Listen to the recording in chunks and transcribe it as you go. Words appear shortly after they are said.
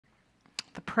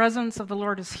presence of the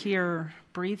Lord is here.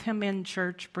 Breathe him in,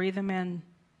 church. Breathe him in.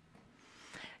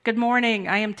 Good morning.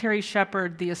 I am Teri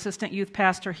Shepard, the assistant youth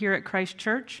pastor here at Christ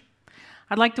Church.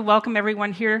 I'd like to welcome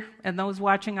everyone here and those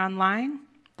watching online.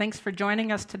 Thanks for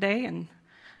joining us today and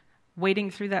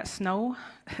wading through that snow.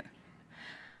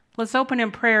 Let's open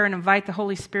in prayer and invite the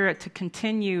Holy Spirit to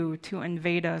continue to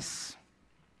invade us.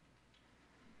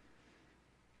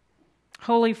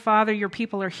 Holy Father, your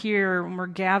people are here and we're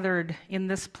gathered in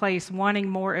this place wanting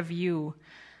more of you.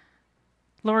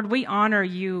 Lord, we honor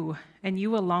you and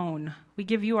you alone. We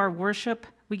give you our worship,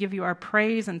 we give you our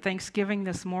praise and thanksgiving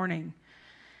this morning.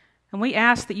 And we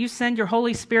ask that you send your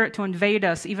Holy Spirit to invade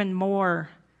us even more.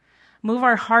 Move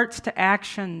our hearts to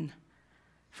action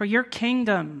for your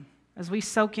kingdom as we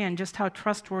soak in just how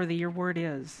trustworthy your word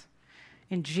is.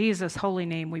 In Jesus' holy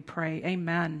name we pray.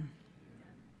 Amen.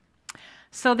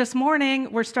 So this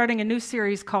morning, we're starting a new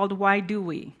series called Why Do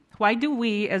We? Why do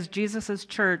we, as Jesus'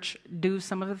 church, do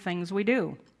some of the things we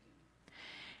do?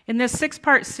 In this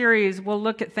 6-part series, we'll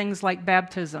look at things like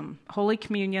baptism, Holy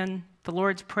Communion, the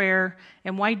Lord's Prayer,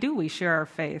 and why do we share our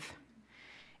faith?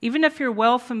 Even if you're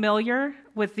well familiar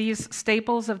with these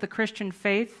staples of the Christian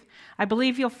faith, I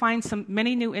believe you'll find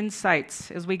many new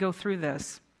insights as we go through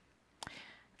this.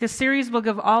 This series will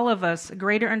give all of us a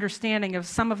greater understanding of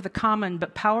some of the common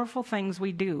but powerful things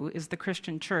we do as the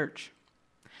Christian church.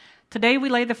 Today we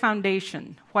lay the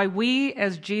foundation, why we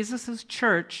as Jesus'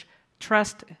 church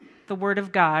trust the Word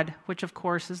of God, which of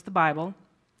course is the Bible.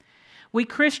 We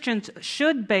Christians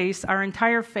should base our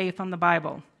entire faith on the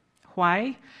Bible.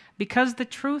 Why? Because the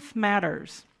truth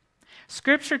matters.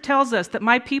 Scripture tells us that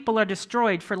my people are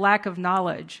destroyed for lack of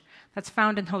knowledge. That's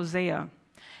found in Hosea.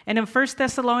 And in 1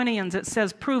 Thessalonians, it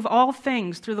says, prove all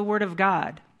things through the word of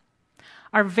God.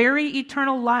 Our very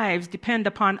eternal lives depend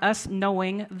upon us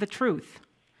knowing the truth.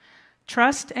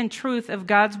 Trust and truth of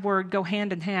God's word go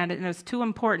hand in hand, and it's too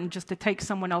important just to take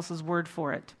someone else's word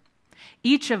for it.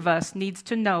 Each of us needs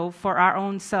to know for our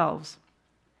own selves.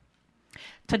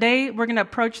 Today, we're going to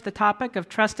approach the topic of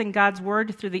trusting God's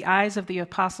word through the eyes of the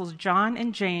apostles John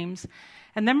and James.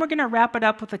 And then we're going to wrap it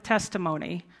up with a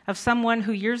testimony of someone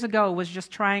who years ago was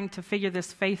just trying to figure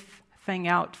this faith thing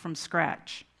out from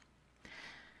scratch.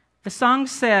 The song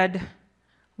said,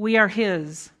 we are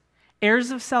his,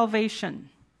 heirs of salvation,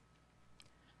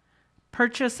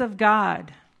 purchase of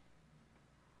God,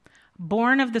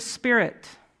 born of the Spirit,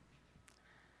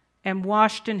 and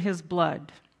washed in his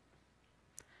blood.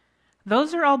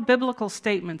 Those are all biblical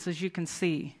statements, as you can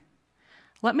see.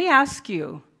 Let me ask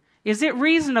you, is it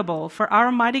reasonable for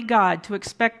our mighty God to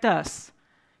expect us,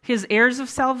 his heirs of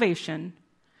salvation,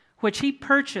 which he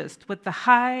purchased with the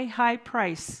high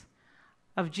price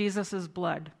of Jesus'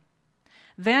 blood?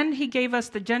 Then he gave us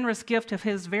the generous gift of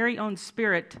his very own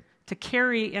Spirit to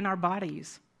carry in our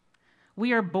bodies.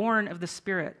 We are born of the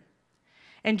Spirit.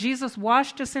 And Jesus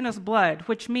washed us in his blood,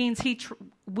 which means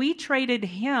we traded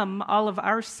him all of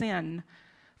our sin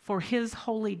for his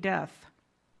holy death,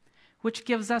 which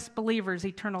gives us believers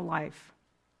eternal life.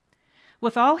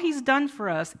 With all he's done for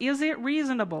us, is it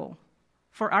reasonable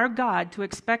for our God to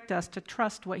expect us to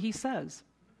trust what he says?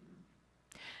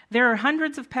 There are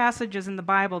hundreds of passages in the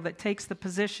Bible that takes the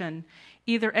position,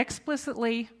 either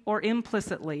explicitly or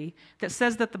implicitly, that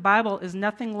says that the Bible is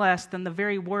nothing less than the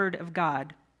very word of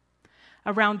God.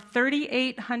 Around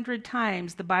 3,800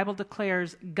 times the Bible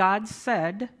declares, God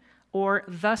said, or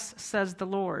thus says the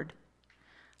Lord.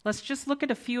 Let's just look at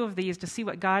a few of these to see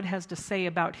what God has to say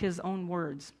about his own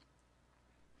words.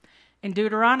 In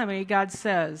Deuteronomy, God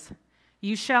says,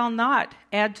 you shall not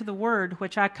add to the word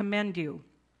which I command you,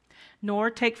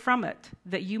 nor take from it,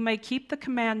 that you may keep the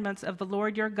commandments of the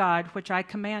Lord your God, which I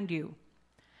command you.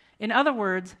 In other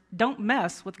words, don't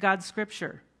mess with God's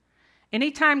scripture.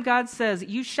 Anytime God says,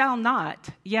 you shall not,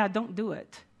 don't do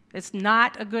it. It's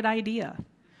not a good idea.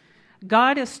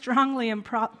 God is strongly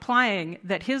implying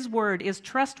that his word is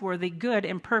trustworthy, good,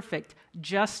 and perfect,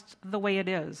 just the way it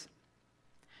is.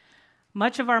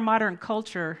 Much of our modern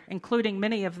culture, including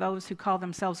many of those who call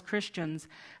themselves Christians,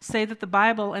 say that the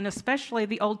Bible, and especially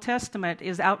the Old Testament,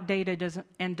 is outdated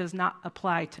and does not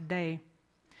apply today.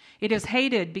 It is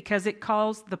hated because it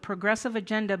calls the progressive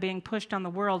agenda being pushed on the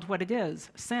world what it is,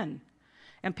 sin.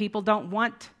 And people don't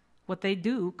want what they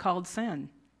do called sin.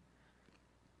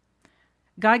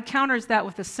 God counters that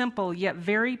with a simple yet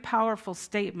very powerful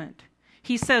statement.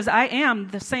 He says, I am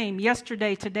the same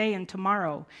yesterday, today, and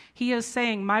tomorrow. He is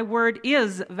saying, my word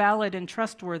is valid and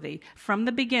trustworthy from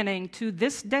the beginning to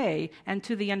this day and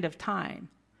to the end of time.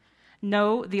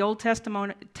 No, the Old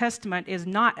Testament is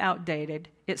not outdated.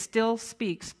 It still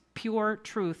speaks pure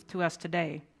truth to us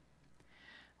today.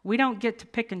 We don't get to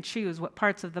pick and choose what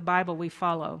parts of the Bible we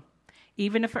follow,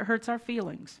 even if it hurts our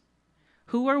feelings.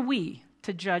 Who are we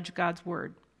to judge God's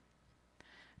word?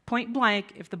 Point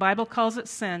blank, if the Bible calls it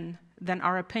sin, then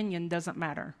our opinion doesn't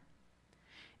matter.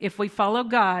 If we follow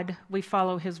God, we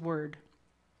follow his word.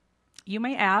 You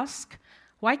may ask,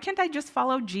 why can't I just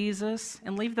follow Jesus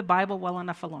and leave the Bible well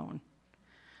enough alone?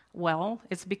 Well,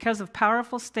 it's because of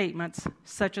powerful statements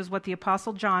such as what the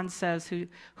Apostle John says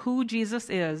who Jesus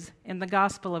is in the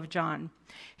Gospel of John.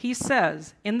 He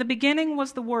says, "In the beginning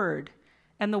was the Word,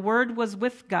 and the Word was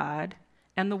with God,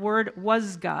 and the Word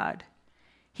was God.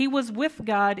 He was with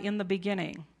God in the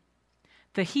beginning."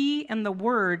 The He and the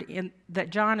Word that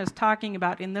John is talking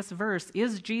about in this verse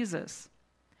is Jesus.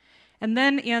 And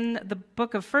then in the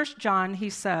book of 1 John, he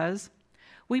says,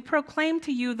 "We proclaim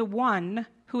to you the one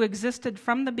who existed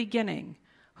from the beginning,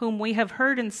 whom we have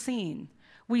heard and seen.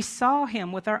 We saw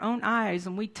him with our own eyes,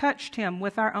 and we touched him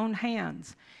with our own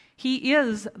hands. He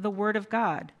is the Word of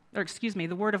God,"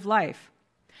 the Word of life.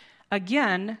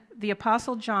 Again, the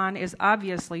Apostle John is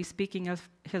obviously speaking of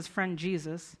his friend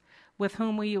Jesus, with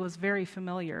whom he was very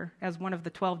familiar as one of the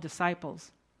 12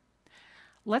 disciples.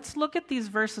 Let's look at these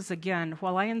verses again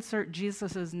while I insert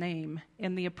Jesus' name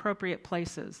in the appropriate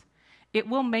places. It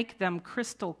will make them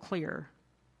crystal clear.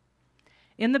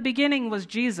 In the beginning was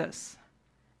Jesus,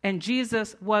 and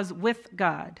Jesus was with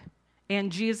God,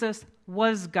 and Jesus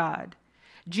was God.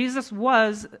 Jesus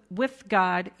was with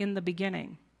God in the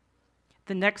beginning.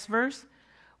 The next verse,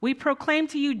 "We proclaim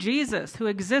to you Jesus, who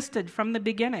existed from the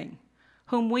beginning,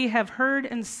 whom we have heard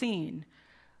and seen.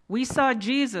 We saw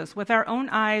Jesus with our own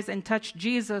eyes and touched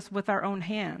Jesus with our own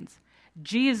hands.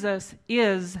 Jesus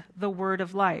is the Word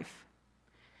of life."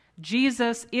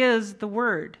 Jesus is the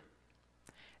Word.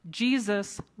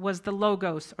 Jesus was the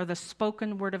Logos, or the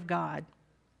spoken word of God.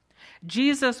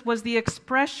 Jesus was the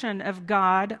expression of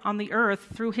God on the earth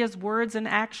through his words and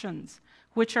actions,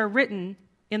 which are written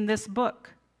in this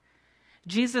book.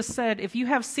 Jesus said, "If you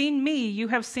have seen me, you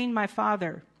have seen my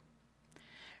Father."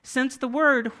 Since the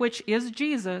Word, which is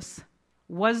Jesus,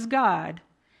 was God,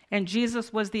 and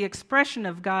Jesus was the expression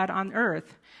of God on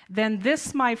earth, then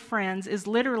this, my friends, is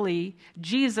literally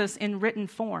Jesus in written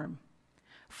form,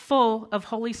 full of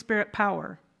Holy Spirit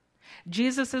power.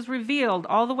 Jesus is revealed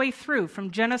all the way through,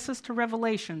 from Genesis to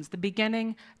Revelations, the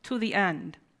beginning to the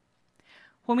end.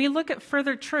 When we look at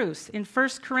further truths in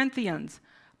 1 Corinthians,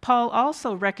 Paul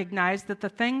also recognized that the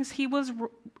things he was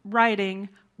writing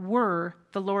were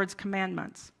the Lord's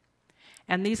commandments.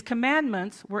 And these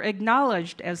commandments were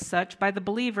acknowledged as such by the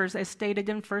believers, as stated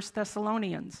in 1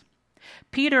 Thessalonians.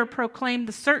 Peter proclaimed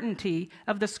the certainty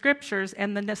of the Scriptures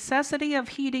and the necessity of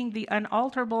heeding the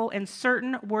unalterable and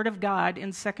certain Word of God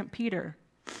in 2 Peter.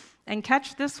 And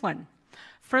catch this one.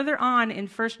 Further on in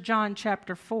 1 John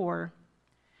chapter 4,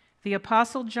 the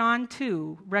Apostle John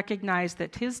too recognized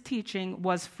that his teaching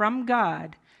was from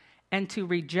God, and to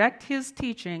reject his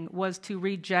teaching was to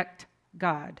reject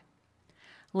God.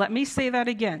 Let me say that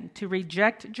again. To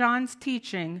reject John's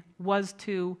teaching was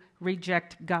to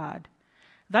reject God.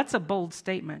 That's a bold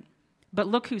statement, but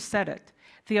look who said it.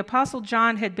 The Apostle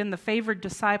John had been the favored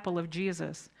disciple of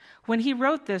Jesus. When he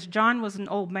wrote this, John was an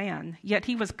old man, yet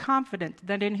he was confident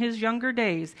that in his younger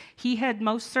days he had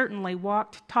most certainly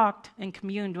walked, talked, and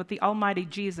communed with the Almighty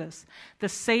Jesus, the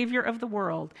Savior of the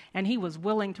world, and he was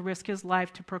willing to risk his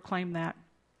life to proclaim that.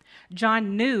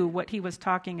 John knew what he was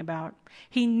talking about.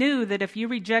 He knew that if you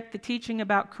reject the teaching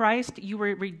about Christ, you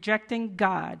were rejecting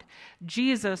God.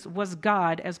 Jesus was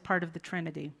God as part of the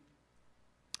Trinity.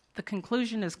 The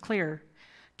conclusion is clear.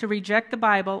 To reject the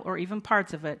Bible, or even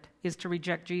parts of it, is to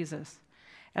reject Jesus.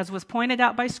 As was pointed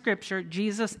out by Scripture,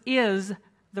 Jesus is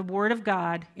the Word of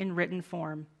God in written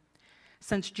form.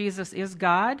 Since Jesus is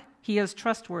God, he is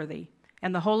trustworthy,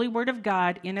 and the Holy Word of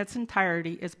God in its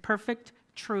entirety is perfect,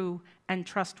 true, and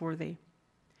trustworthy.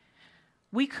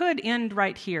 We could end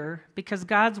right here because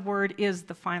God's word is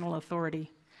the final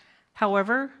authority.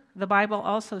 However, the Bible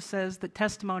also says that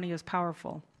testimony is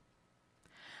powerful.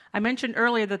 I mentioned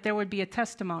earlier that there would be a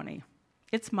testimony.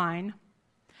 It's mine.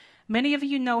 Many of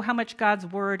you know how much God's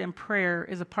word and prayer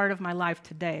is a part of my life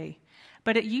today,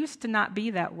 but it used to not be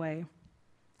that way.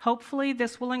 Hopefully,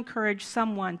 this will encourage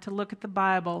someone to look at the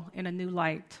Bible in a new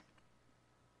light.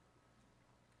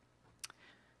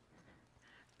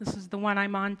 This is the one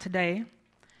I'm on today.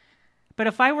 But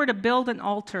if I were to build an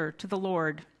altar to the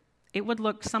Lord, it would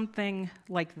look something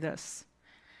like this.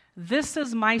 This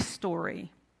is my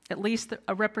story, at least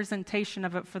a representation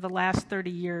of it for the last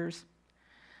 30 years.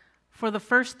 For the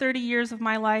first 30 years of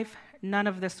my life, none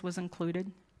of this was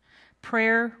included.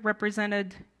 Prayer,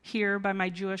 represented here by my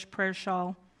Jewish prayer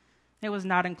shawl, it was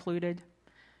not included.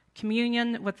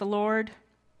 Communion with the Lord,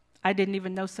 I didn't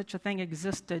even know such a thing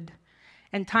existed.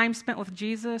 And time spent with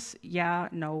Jesus, yeah,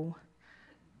 no.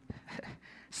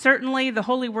 Certainly, the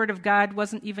holy word of God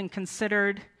wasn't even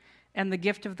considered, and the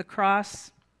gift of the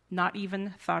cross, not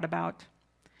even thought about.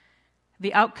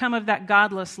 The outcome of that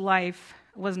godless life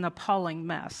was an appalling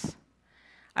mess.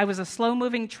 I was a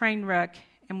slow-moving train wreck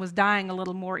and was dying a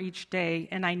little more each day,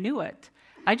 and I knew it.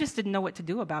 I just didn't know what to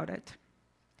do about it.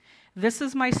 This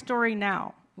is my story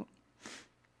now.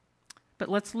 But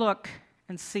let's look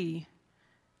and see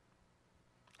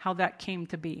how that came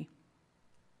to be.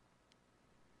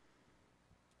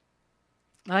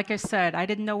 Like I said, I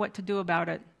didn't know what to do about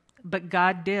it, but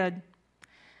God did.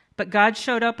 But God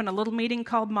showed up in a little meeting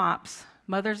called MOPS,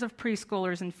 Mothers of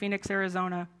Preschoolers in Phoenix,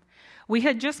 Arizona. We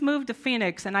had just moved to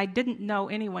Phoenix, and I didn't know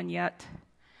anyone yet.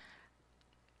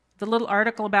 The little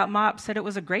article about MOPS said it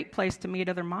was a great place to meet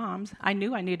other moms. I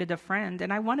knew I needed a friend,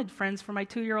 and I wanted friends for my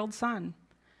 2-year-old son.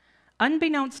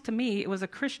 Unbeknownst to me, it was a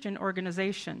Christian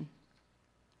organization.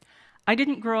 I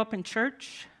didn't grow up in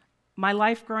church. My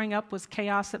life growing up was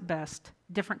chaos at best,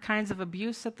 different kinds of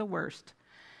abuse at the worst.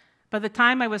 By the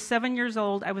time I was 7 years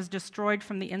old, I was destroyed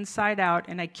from the inside out,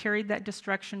 and I carried that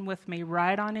destruction with me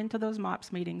right on into those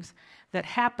MOPS meetings that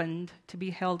happened to be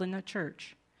held in a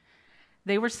church.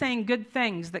 They were saying good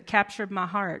things that captured my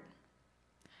heart.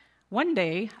 One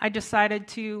day, I decided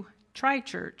to try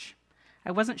church.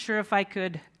 I wasn't sure if I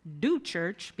could do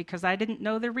church because I didn't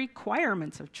know the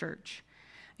requirements of church.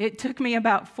 It took me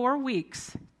about 4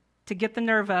 weeks to get the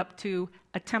nerve up to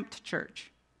attempt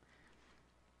church.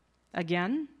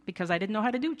 Again, because I didn't know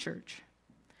how to do church.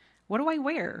 What do I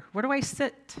wear? Where do I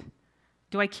sit?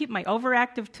 Do I keep my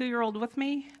overactive 2-year-old with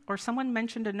me? Or someone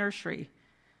mentioned a nursery.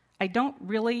 I don't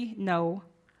really know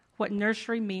what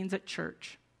nursery means at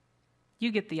church.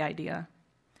 You get the idea.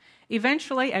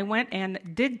 Eventually, I went and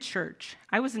did church.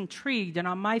 I was intrigued, and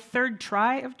on my 3rd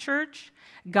try of church,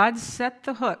 God set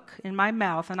the hook in my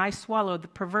mouth, and I swallowed the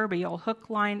proverbial hook,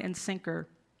 line, and sinker.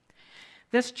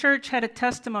 This church had a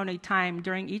testimony time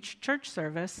during each church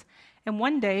service, and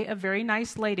one day a very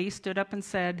nice lady stood up and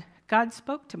said, "God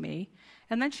spoke to me,"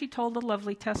 and then she told a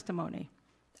lovely testimony.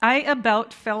 I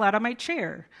about fell out of my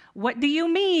chair. What do you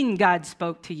mean God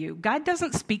spoke to you? God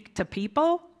doesn't speak to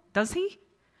people, does he?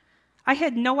 I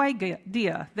had no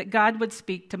idea that God would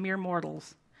speak to mere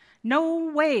mortals.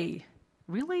 No way.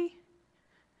 Really?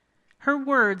 Her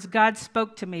words, "God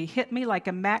spoke to me," hit me like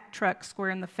a Mack truck square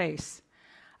in the face.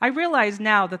 I realize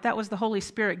now that that was the Holy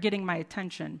Spirit getting my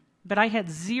attention, but I had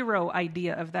zero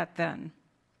idea of that then.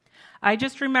 I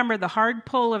just remember the hard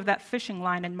pull of that fishing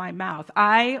line in my mouth.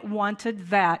 I wanted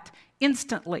that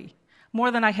instantly,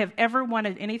 more than I have ever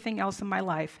wanted anything else in my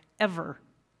life, ever.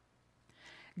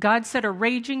 God set a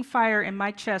raging fire in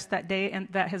my chest that day, and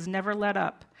that has never let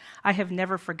up. I have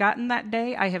never forgotten that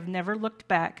day. I have never looked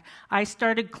back. I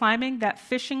started climbing that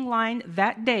fishing line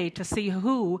that day to see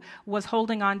who was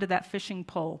holding on to that fishing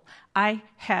pole. I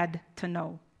had to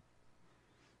know.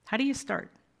 How do you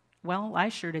start? Well, I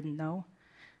sure didn't know.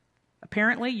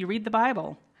 Apparently, you read the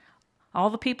Bible. All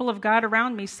the people of God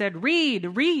around me said,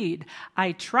 "Read, read."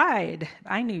 I tried.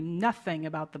 I knew nothing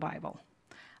about the Bible.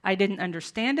 I didn't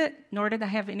understand it, nor did I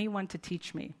have anyone to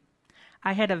teach me.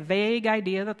 I had a vague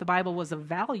idea that the Bible was of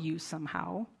value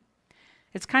somehow.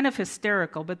 It's kind of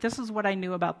hysterical, but this is what I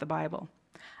knew about the Bible.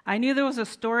 I knew there was a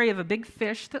story of a big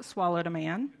fish that swallowed a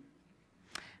man.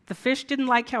 The fish didn't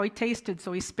like how he tasted,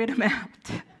 so he spit him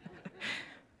out.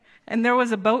 And there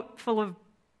was a big boat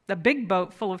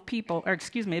full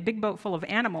of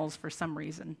animals for some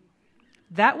reason.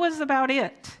 That was about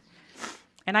it.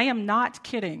 And I am not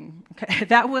kidding. Okay?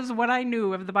 That was what I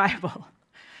knew of the Bible.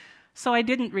 So I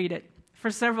didn't read it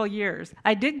for several years.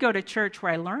 I did go to church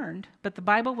where I learned, but the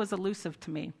Bible was elusive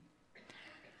to me.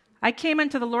 I came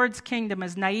into the Lord's kingdom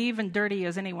as naive and dirty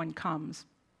as anyone comes.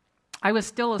 I was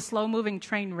still a slow-moving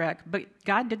train wreck, but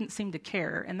God didn't seem to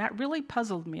care, and that really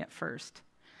puzzled me at first.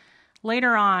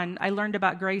 Later on, I learned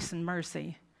about grace and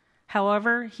mercy.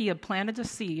 However, he had planted a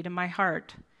seed in my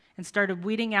heart and started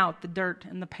weeding out the dirt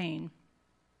and the pain.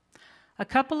 A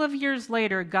couple of years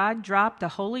later, God dropped a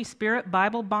Holy Spirit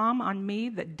Bible bomb on me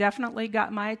that definitely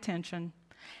got my attention,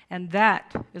 and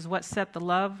that is what set the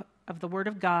love of the Word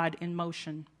of God in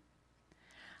motion.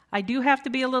 I do have to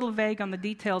be a little vague on the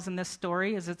details in this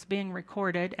story as it's being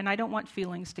recorded, and I don't want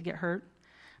feelings to get hurt,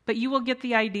 but you will get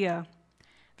the idea.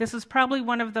 This is probably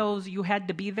one of those you had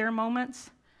to be there moments,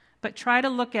 but try to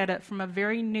look at it from a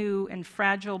very new and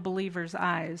fragile believer's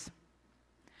eyes.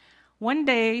 One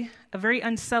day, a very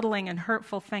unsettling and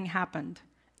hurtful thing happened.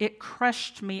 It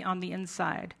crushed me on the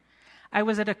inside. I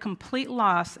was at a complete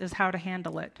loss as how to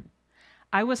handle it.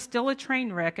 I was still a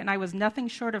train wreck, and I was nothing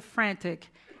short of frantic,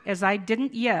 as I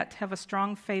didn't yet have a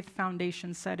strong faith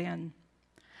foundation set in.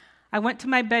 I went to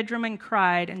my bedroom and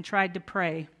cried and tried to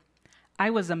pray. I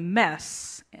was a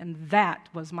mess, and that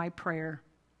was my prayer.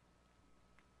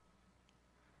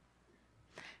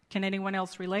 Can anyone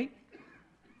else relate?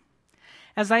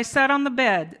 As I sat on the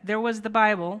bed, there was the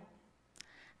Bible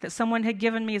that someone had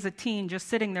given me as a teen, just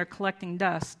sitting there collecting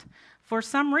dust. For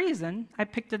some reason, I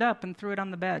picked it up and threw it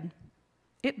on the bed.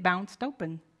 It bounced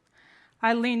open.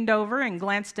 I leaned over and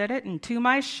glanced at it, and to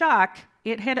my shock,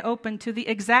 it had opened to the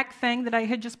exact thing that I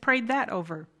had just prayed that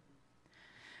over.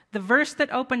 The verse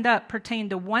that opened up pertained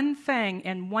to one thing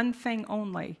and one thing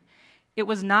only. It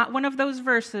was not one of those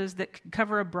verses that could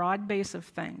cover a broad base of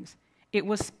things. It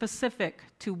was specific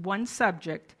to one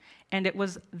subject, and it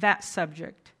was that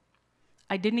subject.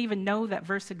 I didn't even know that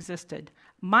verse existed.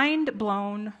 Mind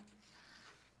blown.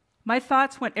 My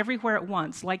thoughts went everywhere at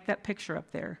once, like that picture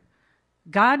up there.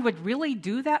 God would really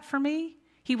do that for me?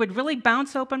 He would really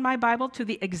bounce open my Bible to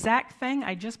the exact thing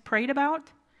I just prayed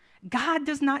about? God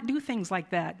does not do things like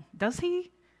that, does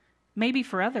he? Maybe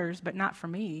for others, but not for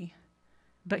me.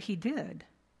 But he did.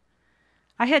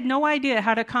 I had no idea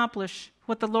how to accomplish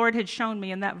what the Lord had shown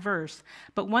me in that verse.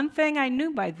 But one thing I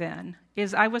knew by then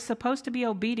is I was supposed to be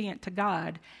obedient to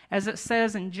God, as it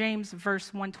says in James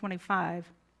verse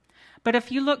 125. But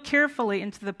if you look carefully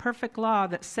into the perfect law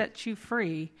that sets you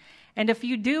free, and if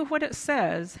you do what it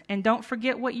says and don't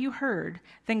forget what you heard,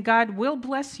 then God will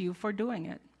bless you for doing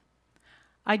it.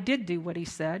 I did do what he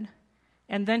said,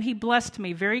 and then he blessed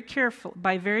me very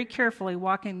carefully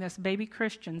walking this baby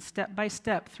Christian step by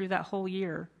step through that whole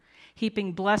year,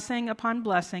 heaping blessing upon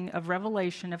blessing of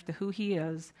revelation of to who he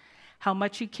is, how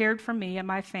much he cared for me and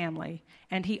my family,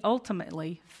 and he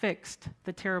ultimately fixed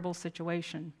the terrible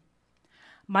situation.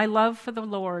 My love for the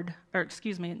Word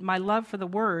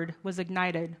was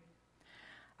ignited.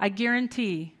 I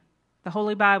guarantee the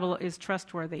Holy Bible is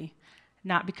trustworthy,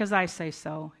 not because I say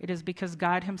so. It is because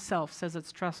God himself says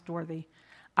it's trustworthy.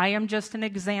 I am just an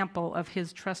example of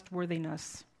his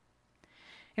trustworthiness.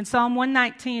 In Psalm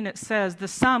 119, it says, "The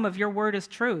sum of your word is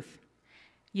truth."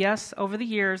 Yes, over the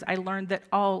years, I learned that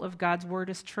all of God's word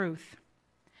is truth.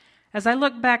 As I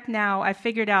look back now, I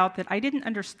figured out that I didn't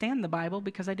understand the Bible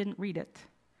because I didn't read it.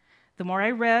 The more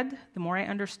I read, the more I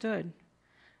understood.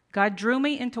 God drew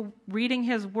me into reading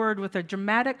his word with a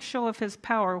dramatic show of his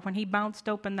power when he bounced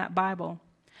open that Bible.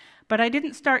 But I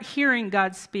didn't start hearing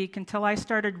God speak until I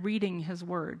started reading his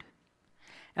word.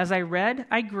 As I read,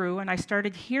 I grew, and I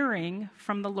started hearing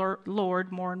from the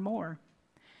Lord more and more.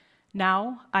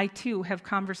 Now, I too have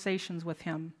conversations with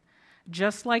him,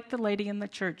 just like the lady in the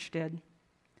church did.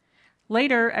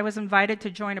 Later, I was invited to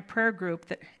join a prayer group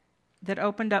that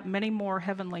opened up many more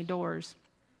heavenly doors.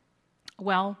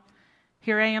 Well,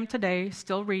 here I am today,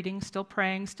 still reading, still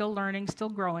praying, still learning, still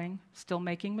growing, still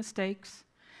making mistakes.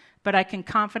 But I can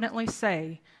confidently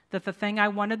say that the thing I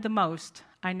wanted the most,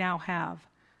 I now have.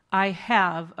 I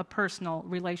have a personal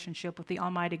relationship with the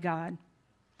Almighty God.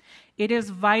 It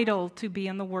is vital to be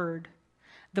in the Word.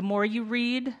 The more you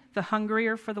read, the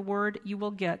hungrier for the Word you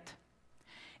will get.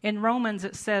 In Romans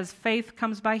it says, faith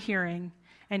comes by hearing,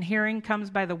 and hearing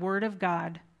comes by the Word of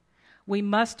God. We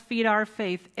must feed our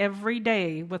faith every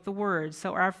day with the Word,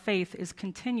 so our faith is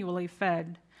continually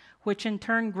fed, which in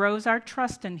turn grows our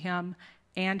trust in Him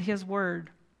and His Word.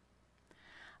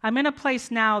 I'm in a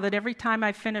place now that every time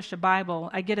I finish a Bible,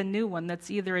 I get a new one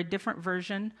that's either a different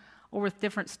version or with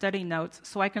different study notes,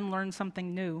 so I can learn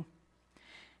something new.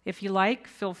 If you like,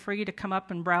 feel free to come up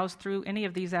and browse through any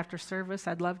of these after service.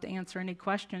 I'd love to answer any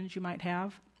questions you might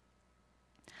have.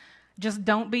 Just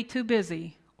don't be too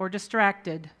busy or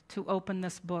distracted to open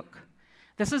this book.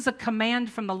 This is a command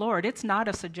from the Lord. It's not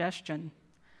a suggestion.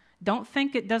 Don't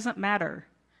think it doesn't matter.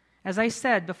 As I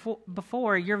said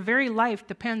before, your very life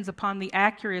depends upon the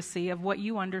accuracy of what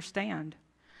you understand.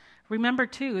 Remember,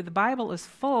 too, the Bible is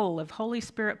full of Holy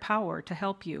Spirit power to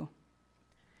help you.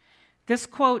 This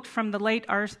quote from the late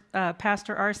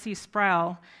Pastor R.C.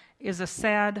 Sproul is a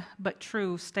sad but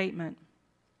true statement.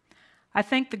 I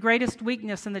think the greatest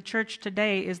weakness in the church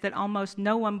today is that almost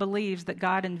no one believes that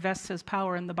God invests his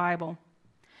power in the Bible.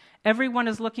 Everyone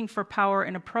is looking for power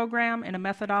in a program, in a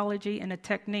methodology, in a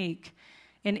technique,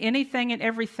 in anything and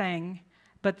everything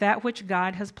but that which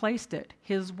God has placed it,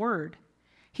 His Word.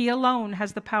 He alone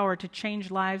has the power to change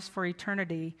lives for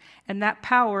eternity, and that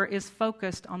power is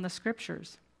focused on the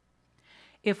Scriptures.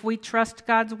 If we trust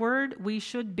God's Word, we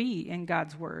should be in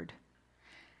God's Word.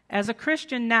 As a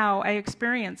Christian now, I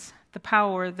experience the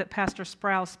power that Pastor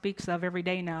Sproul speaks of every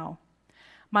day now.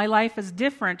 My life is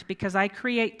different because I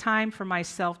create time for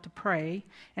myself to pray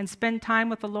and spend time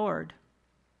with the Lord.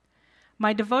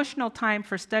 My devotional time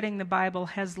for studying the Bible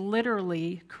has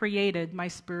literally created my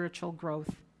spiritual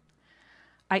growth.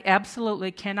 I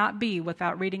absolutely cannot be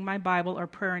without reading my Bible or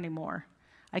prayer anymore.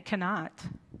 I cannot.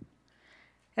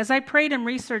 As I prayed and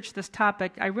researched this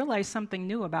topic, I realized something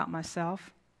new about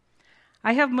myself.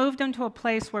 I have moved into a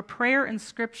place where prayer and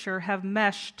Scripture have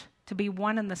meshed to be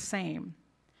one and the same.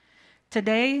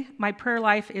 Today, my prayer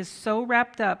life is so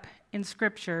wrapped up in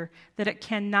Scripture that it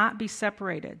cannot be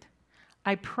separated.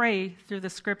 I pray through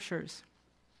the Scriptures.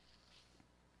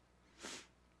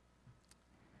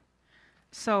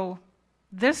 So,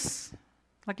 this,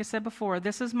 like I said before,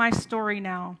 this is my story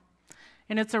now.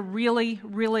 And it's a really,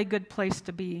 really good place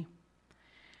to be.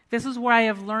 This is where I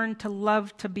have learned to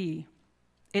love to be.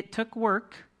 It took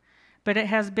work, but it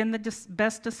has been the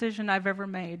best decision I've ever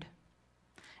made.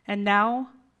 And now,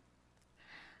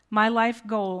 my life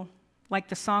goal, like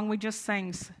the song we just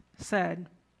sang said,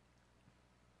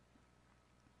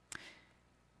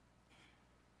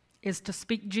 is to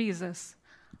speak Jesus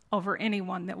over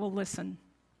anyone that will listen.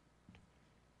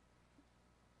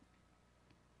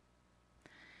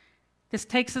 This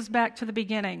takes us back to the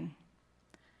beginning.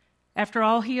 After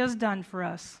all he has done for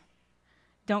us,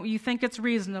 don't you think it's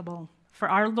reasonable for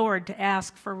our Lord to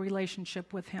ask for a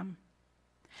relationship with him?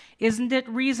 Isn't it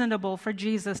reasonable for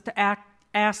Jesus to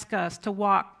ask us to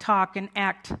walk, talk, and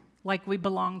act like we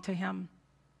belong to him?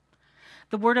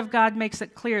 The Word of God makes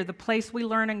it clear the place we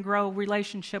learn and grow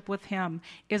relationship with him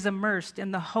is immersed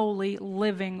in the holy,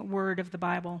 living Word of the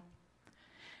Bible.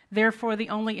 Therefore, the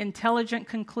only intelligent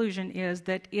conclusion is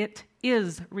that it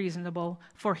is reasonable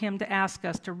for him to ask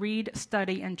us to read,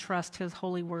 study, and trust his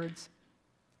holy words.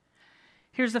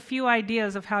 Here's a few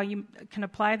ideas of how you can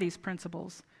apply these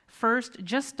principles. First,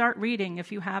 just start reading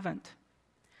if you haven't.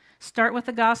 Start with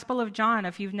the Gospel of John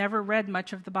if you've never read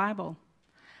much of the Bible.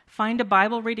 Find a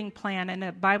Bible reading plan in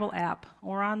a Bible app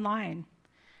or online.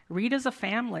 Read as a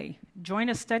family. Join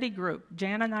a study group.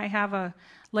 Jan and I have a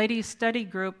ladies' study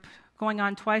group going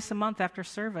on twice a month after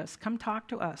service. Come talk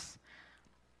to us.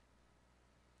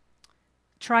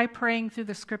 Try praying through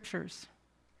the Scriptures.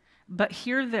 But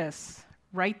hear this,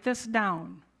 write this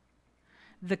down.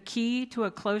 The key to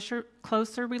a closer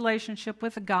relationship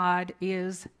with God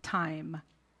is time.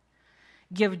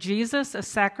 Give Jesus a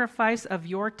sacrifice of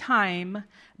your time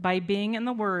by being in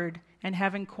the Word and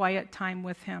having quiet time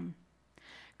with him.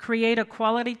 Create a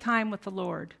quality time with the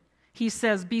Lord. He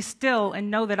says, "Be still and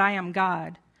know that I am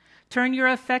God." Turn your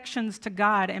affections to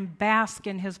God and bask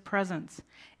in his presence.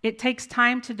 It takes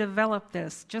time to develop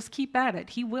this. Just keep at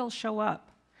it. He will show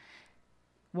up.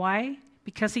 Why?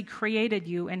 Because he created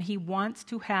you and he wants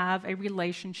to have a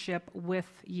relationship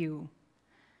with you.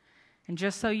 And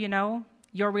just so you know,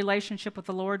 your relationship with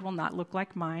the Lord will not look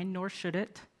like mine, nor should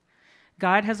it.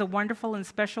 God has a wonderful and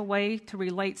special way to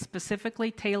relate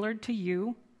specifically tailored to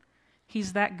you.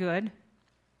 He's that good.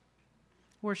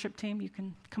 Worship team, you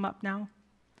can come up now.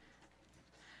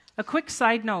 A quick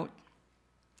side note.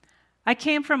 I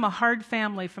came from a hard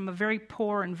family from a very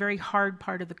poor and very hard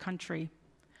part of the country.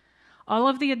 All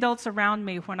of the adults around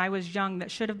me when I was young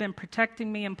that should have been protecting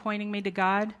me and pointing me to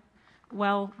God,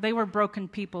 well, they were broken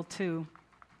people too.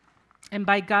 And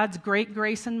by God's great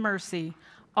grace and mercy,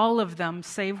 all of them,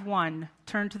 save one,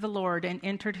 turned to the Lord and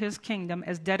entered his kingdom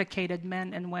as dedicated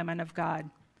men and women of God.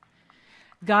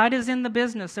 God is in the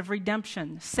business of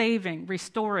redemption, saving,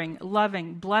 restoring,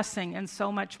 loving, blessing, and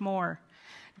so much more.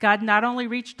 God not only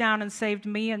reached down and saved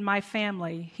me and my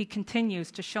family, he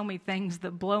continues to show me things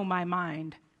that blow my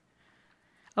mind.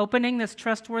 Opening this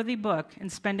trustworthy book and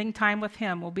spending time with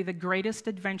him will be the greatest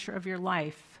adventure of your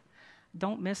life.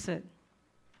 Don't miss it.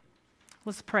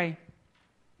 Let's pray.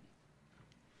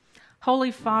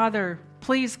 Holy Father,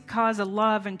 please cause a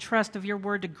love and trust of your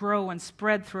word to grow and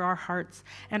spread through our hearts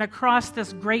and across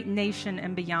this great nation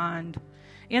and beyond.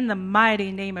 In the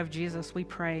mighty name of Jesus, we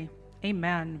pray.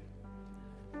 Amen.